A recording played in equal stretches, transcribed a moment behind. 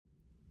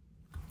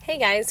Hey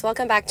guys,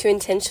 welcome back to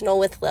Intentional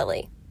with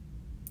Lily.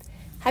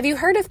 Have you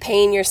heard of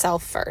paying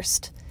yourself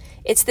first?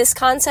 It's this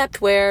concept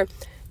where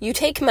you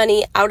take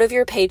money out of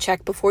your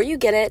paycheck before you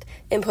get it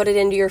and put it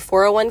into your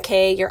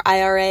 401k, your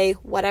IRA,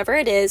 whatever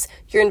it is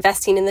you're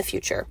investing in the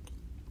future.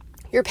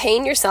 You're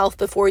paying yourself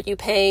before you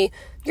pay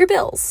your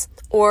bills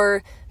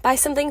or buy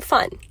something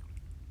fun.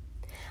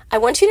 I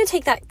want you to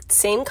take that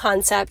same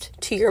concept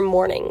to your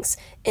mornings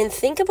and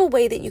think of a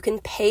way that you can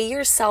pay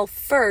yourself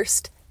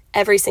first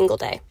every single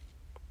day.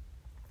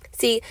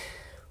 See,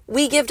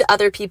 we give to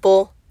other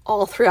people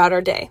all throughout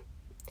our day.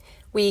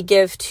 We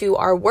give to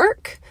our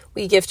work,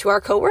 we give to our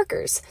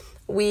coworkers,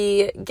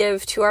 we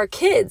give to our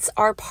kids,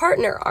 our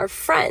partner, our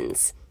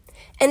friends.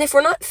 And if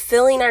we're not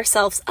filling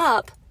ourselves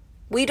up,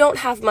 we don't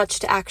have much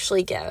to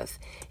actually give.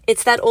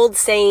 It's that old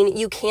saying,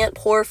 you can't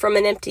pour from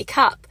an empty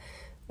cup,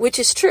 which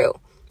is true.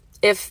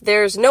 If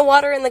there's no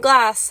water in the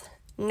glass,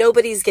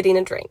 nobody's getting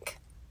a drink.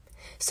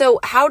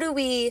 So how do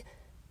we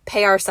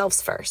pay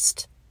ourselves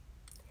first?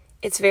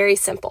 It's very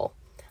simple.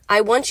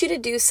 I want you to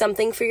do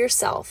something for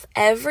yourself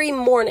every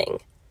morning.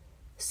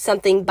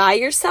 Something by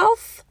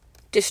yourself,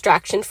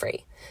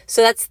 distraction-free.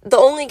 So that's the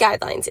only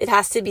guidelines. It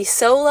has to be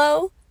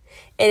solo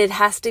and it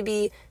has to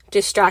be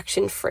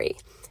distraction-free.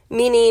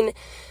 Meaning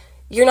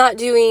you're not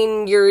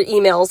doing your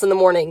emails in the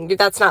morning.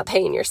 That's not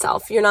paying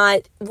yourself. You're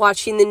not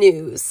watching the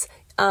news.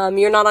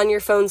 You're not on your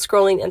phone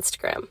scrolling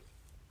Instagram.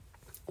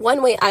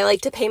 One way I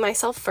like to pay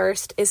myself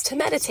first is to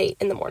meditate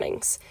in the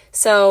mornings.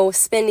 So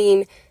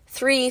spending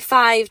 3,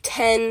 5,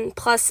 10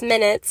 plus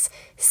minutes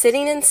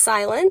sitting in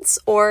silence,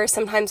 or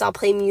sometimes I'll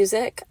play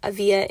music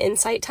via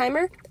Insight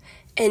Timer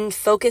and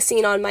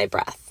focusing on my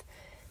breath,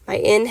 my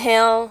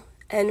inhale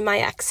and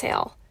my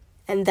exhale.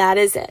 And that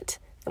is it.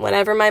 And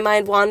whenever my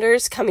mind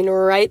wanders, coming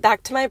right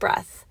back to my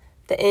breath,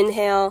 the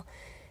inhale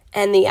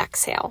and the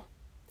exhale.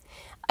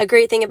 A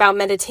great thing about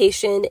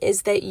meditation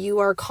is that you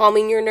are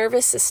calming your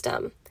nervous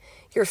system.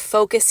 You're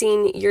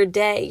focusing your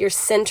day, you're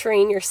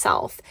centering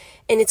yourself.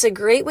 And it's a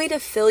great way to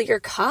fill your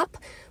cup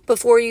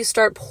before you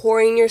start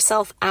pouring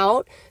yourself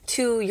out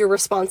to your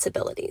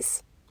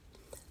responsibilities.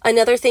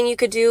 Another thing you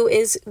could do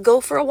is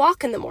go for a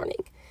walk in the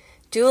morning.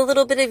 Do a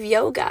little bit of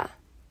yoga.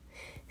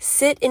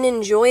 Sit and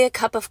enjoy a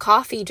cup of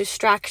coffee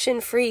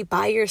distraction-free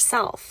by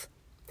yourself.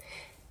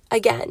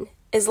 Again,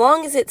 as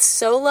long as it's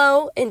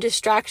solo and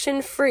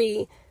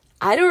distraction-free,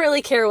 I don't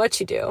really care what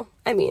you do.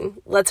 I mean,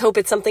 let's hope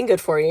it's something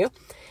good for you.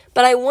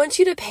 But I want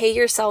you to pay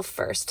yourself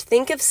first.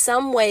 Think of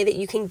some way that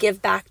you can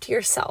give back to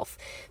yourself.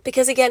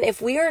 Because again,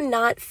 if we are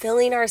not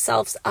filling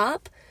ourselves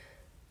up,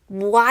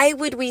 why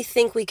would we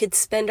think we could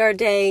spend our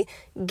day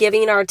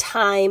giving our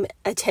time,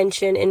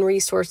 attention, and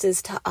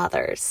resources to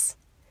others?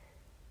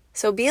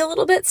 So be a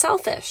little bit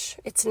selfish.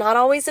 It's not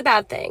always a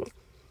bad thing.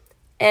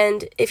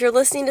 And if you're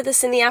listening to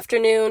this in the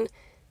afternoon,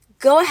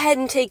 go ahead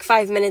and take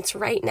 5 minutes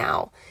right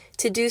now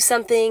to do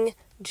something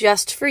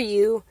just for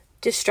you,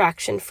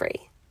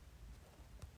 distraction-free.